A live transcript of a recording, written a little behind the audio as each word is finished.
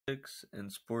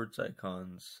and sports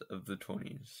icons of the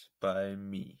 20s by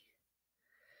me.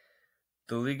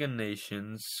 The League of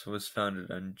Nations was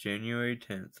founded on January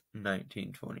 10th,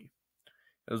 1920.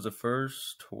 It was the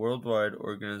first worldwide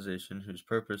organization whose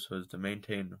purpose was to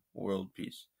maintain world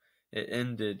peace. It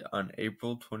ended on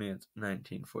April 20th,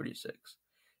 1946.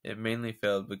 It mainly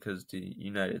failed because the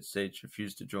United States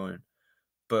refused to join,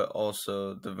 but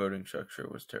also the voting structure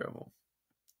was terrible.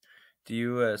 The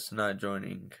U.S. not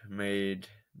joining made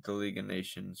the League of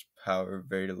Nations power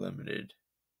very limited.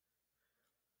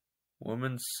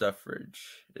 Women's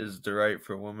suffrage is the right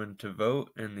for women to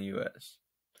vote in the U.S.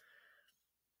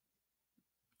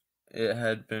 It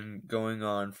had been going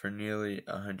on for nearly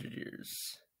 100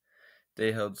 years.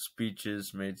 They held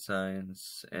speeches, made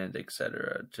signs, and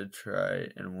etc. to try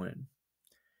and win.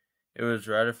 It was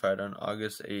ratified on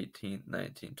August 18,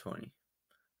 1920.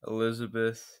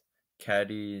 Elizabeth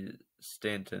Cady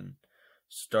Stanton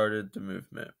started the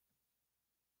movement.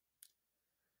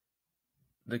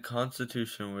 The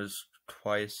Constitution was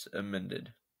twice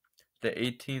amended. The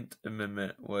 18th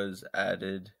Amendment was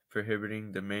added,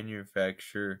 prohibiting the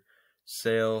manufacture,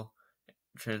 sale,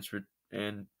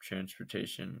 and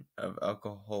transportation of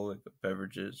alcoholic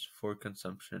beverages for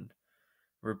consumption,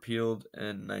 repealed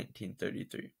in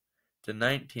 1933. The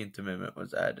 19th Amendment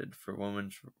was added for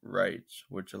women's rights,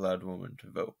 which allowed women to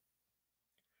vote.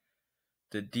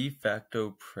 The de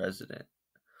facto president.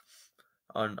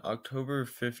 On October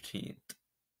 15th,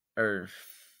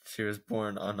 she was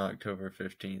born on October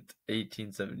 15th,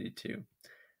 1872,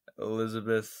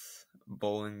 Elizabeth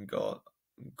Bowling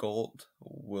Galt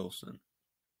Wilson.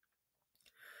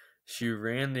 She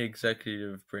ran the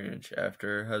executive branch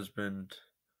after her husband,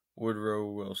 Woodrow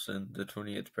Wilson, the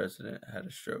 20th president, had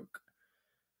a stroke.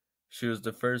 She was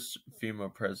the first female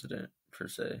president, per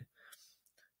se.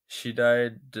 She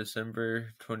died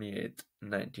December 28th,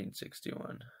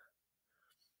 1961.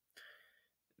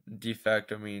 De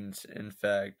facto means in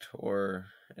fact or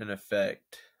in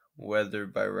effect, whether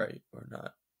by right or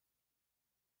not.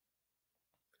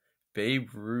 Babe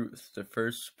Ruth, the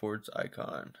first sports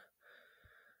icon.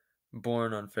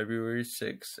 Born on February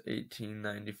 6,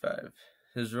 1895.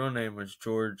 His real name was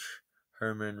George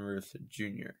Herman Ruth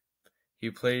Jr. He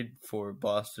played for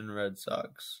Boston Red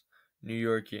Sox, New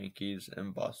York Yankees,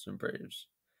 and Boston Braves.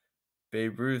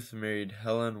 Babe Ruth married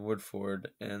Helen Woodford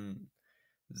and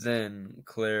then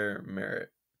Claire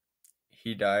Merritt.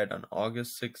 He died on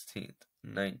August 16th,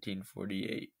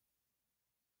 1948.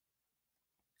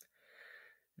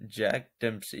 Jack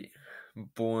Dempsey,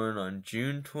 born on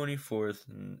June 24th,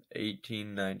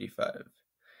 1895,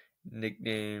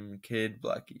 nicknamed Kid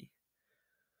Blackie,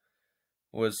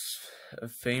 was a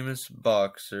famous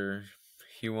boxer.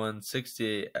 He won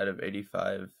 68 out of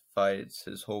 85 fights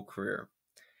his whole career.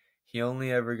 He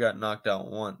only ever got knocked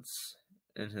out once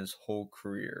in his whole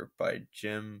career by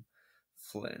Jim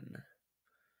Flynn.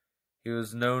 He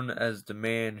was known as the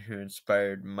man who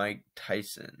inspired Mike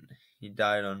Tyson. He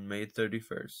died on May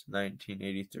 31st,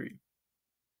 1983.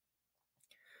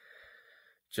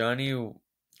 Johnny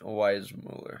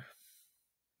Weissmuller,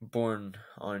 born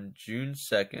on June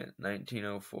 2nd,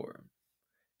 1904.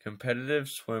 Competitive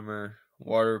swimmer,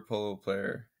 water polo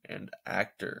player, and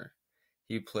actor.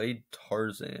 He played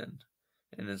Tarzan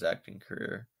in his acting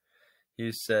career.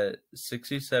 He set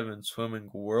 67 swimming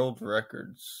world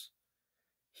records.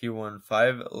 He won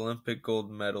 5 Olympic gold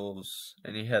medals,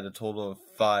 and he had a total of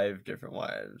 5 different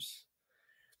wives.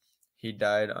 He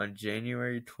died on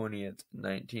January 20th,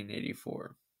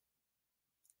 1984.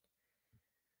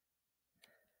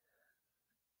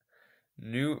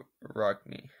 Knute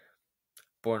Rockne,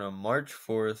 born on March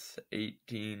 4th,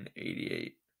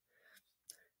 1888.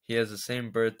 He has the same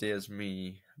birthday as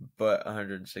me, but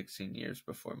 116 years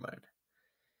before mine.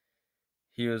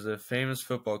 He was a famous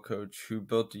football coach who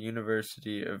built the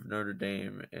University of Notre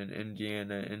Dame in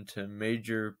Indiana into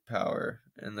major power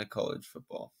in the college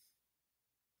football.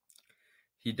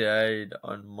 He died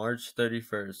on March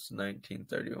 31st,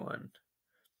 1931.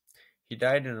 He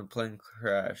died in a plane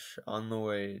crash on the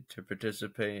way to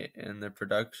participate in the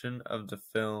production of the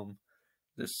film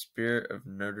The Spirit of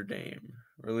Notre Dame,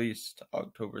 released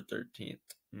October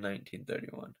 13th,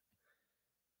 1931.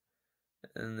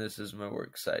 And this is my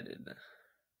works cited.